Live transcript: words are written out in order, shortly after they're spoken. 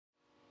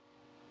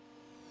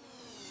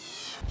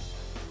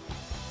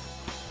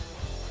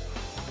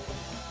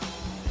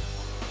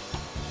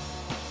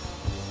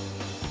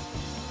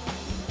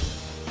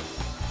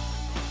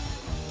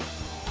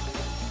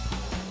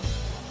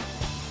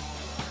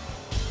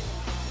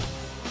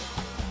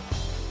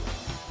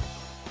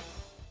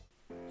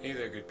Hey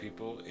there good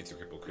people, it's a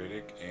Crippled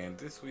Critic, and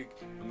this week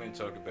I'm going to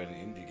talk about an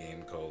indie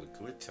game called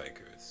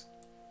Glitchhikers.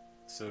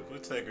 So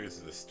Glitchhikers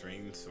is a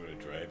strange sort of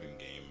driving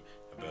game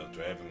about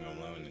driving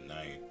alone at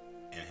night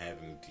and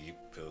having deep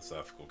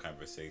philosophical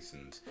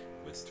conversations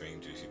with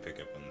strangers you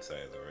pick up on the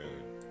side of the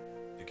road.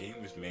 The game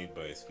was made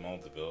by a small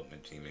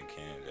development team in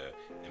Canada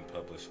and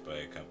published by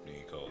a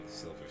company called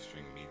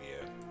Silverstring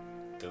Media.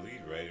 The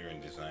lead writer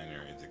and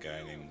designer is a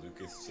guy named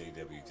Lucas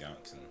J.W.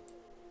 Johnson.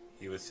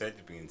 He was said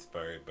to be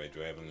inspired by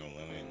driving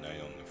alone at night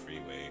on the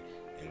freeway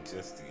and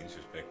just the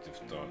introspective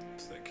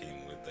thoughts that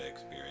came with that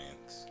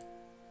experience.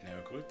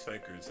 Now,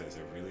 Glitchhikers has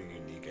a really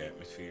unique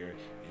atmosphere,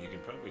 and you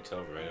can probably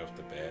tell right off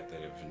the bat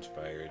that it was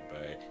inspired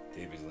by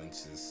David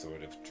Lynch's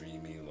sort of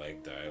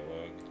dreamy-like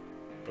dialogue.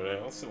 But I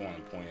also want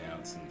to point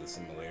out some of the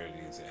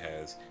similarities it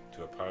has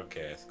to a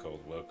podcast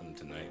called Welcome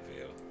to Night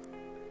Vale.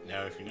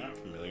 Now, if you're not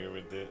familiar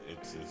with it,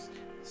 it's this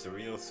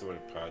surreal sort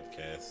of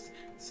podcast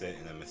set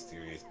in a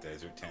mysterious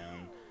desert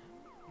town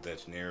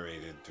that's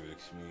narrated through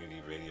a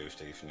community radio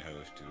station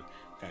host who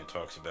kind of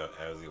talks about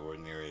out of the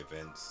ordinary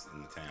events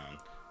in the town.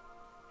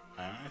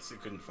 I honestly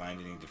couldn't find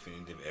any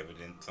definitive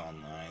evidence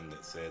online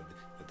that said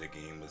that the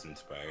game was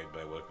inspired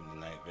by Welcome to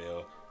Night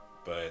Vale,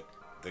 but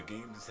the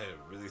game just had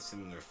a really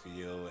similar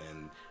feel,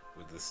 and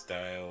with the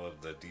style of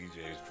the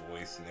DJ's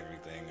voice and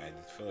everything, I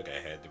just feel like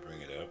I had to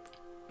bring it up.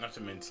 Not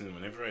to mention,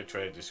 whenever I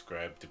try to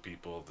describe to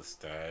people the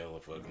style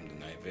of Welcome to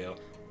Night Vale,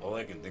 all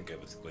I can think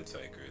of is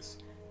Glitchhikers.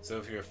 So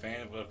if you're a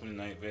fan of Welcome to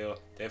Night Vale,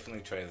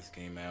 definitely try this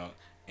game out,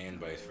 and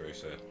vice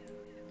versa.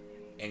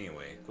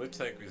 Anyway,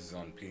 Glitchhikers is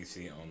on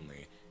PC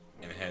only,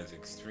 and has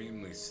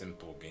extremely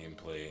simple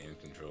gameplay and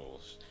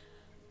controls.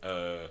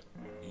 You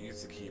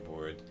use the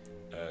keyboard.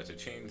 To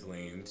change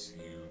lanes,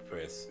 you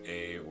press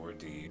A or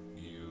D.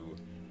 You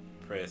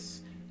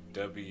press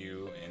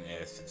W and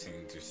S to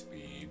change your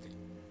speed.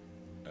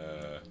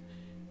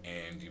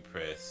 And you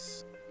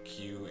press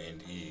Q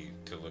and E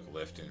to look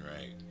left and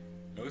right.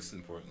 Most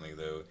importantly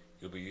though,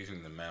 you'll be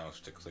using the mouse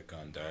to click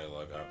on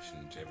dialogue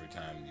options every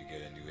time you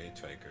get a new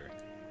hitchhiker.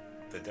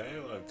 The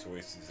dialogue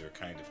choices are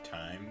kind of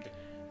timed,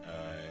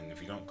 and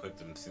if you don't click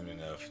them soon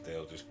enough,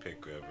 they'll just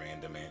pick a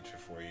random answer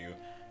for you,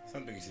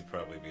 something you should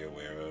probably be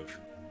aware of.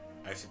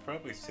 I should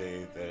probably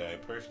say that I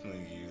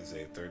personally use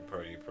a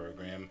third-party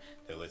program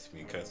that lets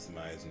me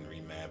customize and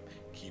remap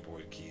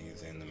keyboard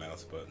keys and the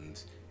mouse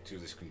buttons to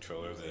this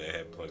controller that I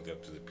had plugged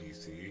up to the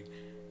PC,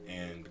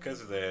 and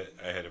because of that,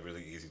 I had a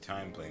really easy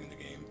time playing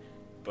the game.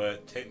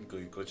 But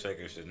technically,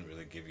 Glitchhikers didn't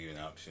really give you an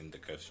option to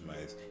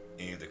customize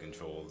any of the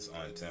controls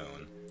on its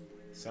own,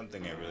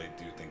 something I really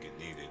do think it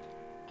needed.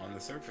 On the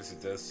surface,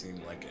 it does seem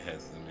like it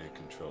has limited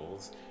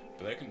controls,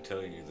 but I can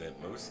tell you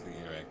that most of the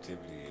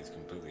interactivity is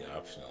completely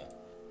optional.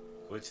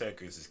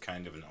 Glitchhikers is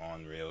kind of an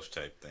on-rails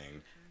type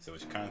thing, so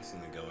it's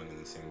constantly going in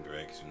the same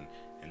direction,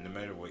 and no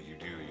matter what you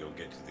do, you'll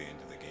get to the end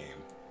of the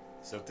game.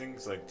 So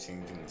things like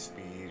changing the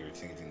speed or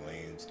changing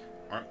lanes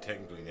aren't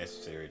technically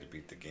necessary to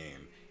beat the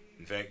game.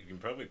 In fact, you can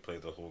probably play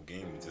the whole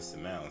game with just a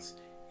mouse,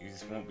 you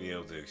just won't be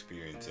able to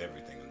experience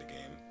everything in the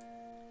game.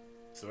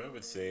 So I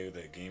would say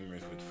that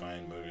gamers with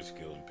fine motor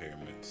skill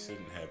impairments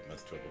shouldn't have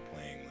much trouble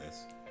playing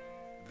this.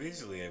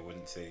 Visually, I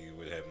wouldn't say you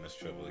would have much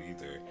trouble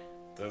either,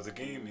 though the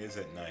game is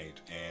at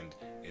night and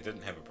it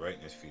doesn't have a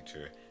brightness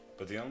feature,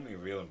 but the only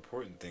real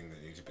important thing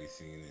that needs to be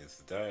seen is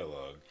the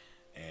dialogue,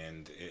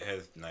 and it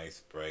has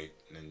nice, bright,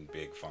 and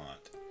big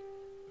font.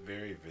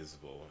 Very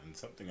visible, and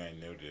something I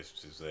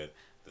noticed is that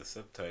the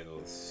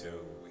subtitles show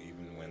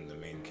even when the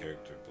main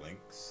character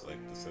blinks, like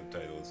the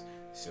subtitles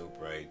show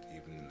bright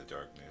even in the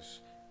darkness.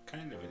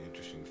 Kind of an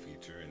interesting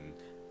feature and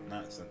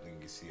not something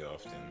you see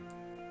often.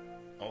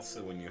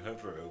 Also, when you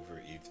hover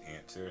over each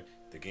answer,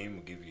 the game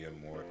will give you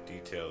a more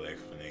detailed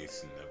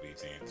explanation of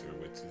each answer,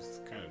 which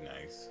is kind of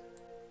nice.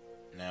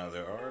 Now,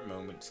 there are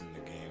moments in the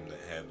game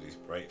that have these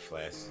bright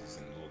flashes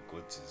and little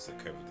glitches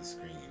that cover the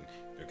screen.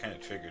 They're kind of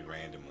triggered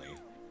randomly.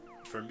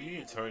 For me,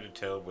 it's hard to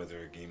tell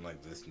whether a game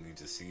like this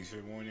needs a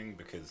seizure warning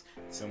because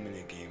so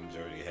many games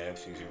already have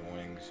seizure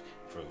warnings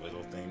for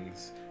little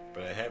things,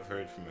 but I have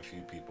heard from a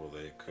few people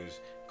that it could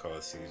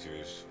cause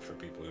seizures for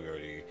people who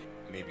already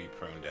may be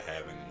prone to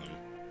having them.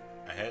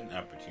 I had an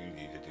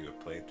opportunity to do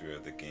a playthrough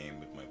of the game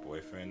with my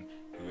boyfriend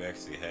who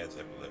actually has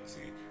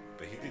epilepsy,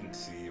 but he didn't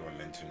see or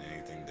mention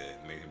anything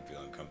that made him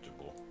feel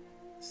uncomfortable.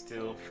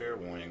 Still, fair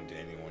warning to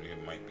anyone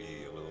who might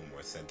be a little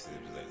more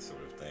sensitive to that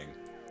sort of thing.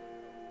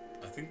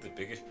 I think the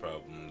biggest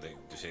problem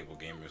that disabled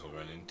gamers will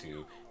run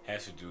into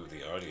has to do with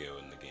the audio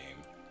in the game.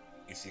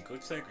 You see,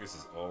 Glitchhikers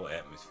is all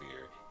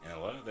atmosphere, and a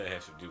lot of that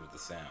has to do with the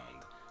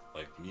sound,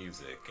 like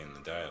music and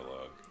the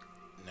dialogue.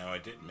 Now, I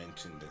did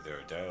mention that there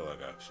are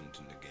dialogue options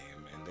in the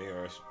game, and they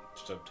are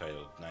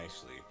subtitled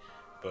nicely,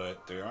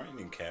 but there aren't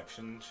any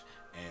captions,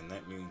 and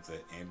that means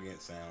that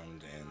ambient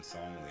sound and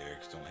song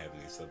lyrics don't have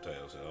any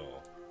subtitles at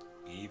all.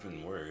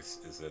 Even worse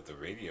is that the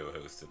radio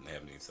host didn't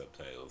have any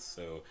subtitles,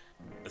 so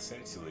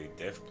essentially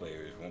deaf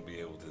players won't be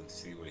able to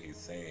see what he's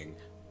saying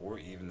or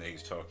even that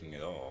he's talking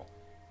at all,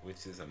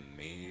 which is a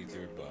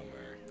major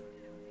bummer.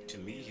 To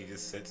me, he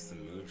just sets the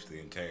mood for the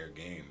entire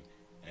game.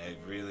 and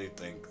I really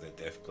think that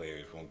deaf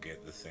players won't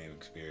get the same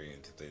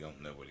experience if they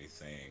don't know what he's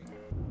saying.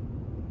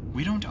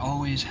 We don't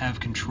always have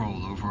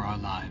control over our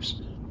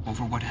lives,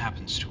 over what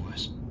happens to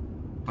us,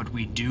 but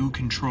we do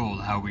control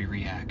how we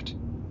react.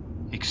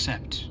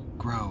 Accept,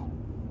 grow,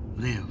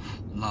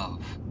 live,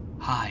 love,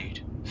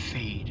 hide,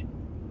 fade,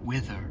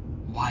 wither,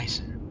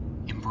 wisen,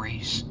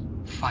 embrace,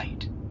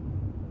 fight.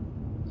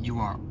 You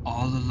are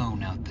all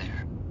alone out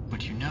there,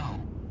 but you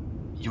know,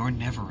 you're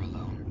never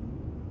alone.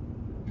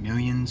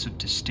 Millions of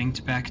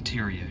distinct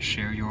bacteria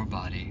share your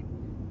body.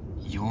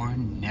 You're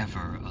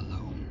never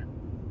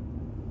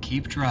alone.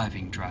 Keep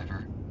driving,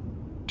 driver.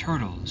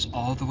 Turtles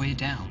All the Way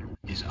Down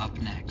is up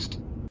next.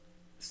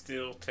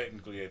 Still,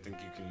 technically, I think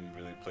you can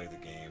really play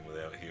the game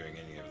without hearing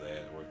any of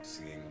that or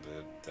seeing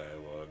the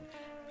dialogue.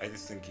 I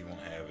just think you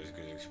won't have as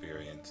good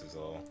experience is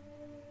all.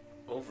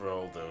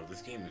 Overall, though,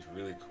 this game is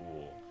really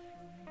cool.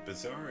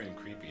 Bizarre and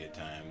creepy at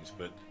times,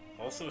 but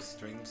also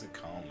strangely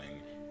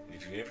calming.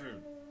 If you ever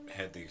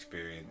had the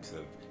experience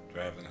of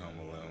driving home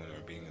alone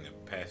or being in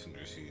a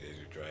passenger seat as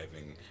you're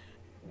driving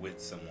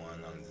with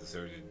someone on a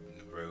deserted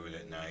road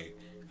at night,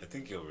 I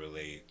think you'll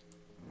relate.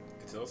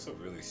 It's also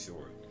really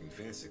short. You can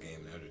finish the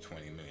game in under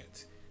 20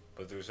 minutes,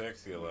 but there's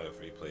actually a lot of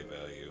replay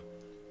value.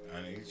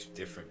 On each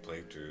different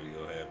playthrough,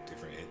 you'll have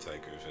different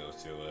hitchhikers that'll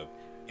show up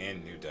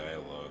and new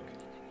dialogue.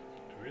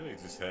 I really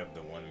just have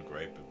the one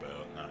gripe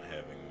about not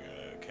having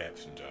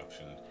captions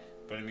option,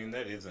 but I mean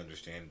that is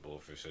understandable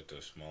for such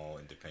a small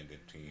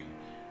independent team.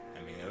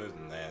 I mean, other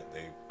than that,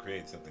 they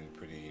create something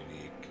pretty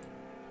unique.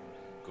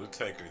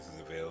 Glitchhikers is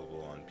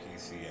available on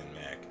PC and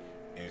Mac,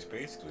 and it's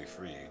basically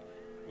free,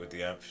 with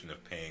the option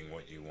of paying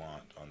what you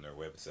want on their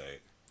website.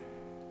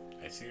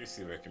 I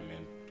seriously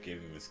recommend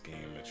giving this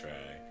game a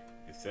try.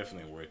 It's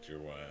definitely worth your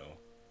while.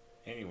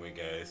 Anyway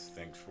guys,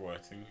 thanks for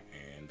watching,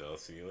 and I'll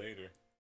see you later.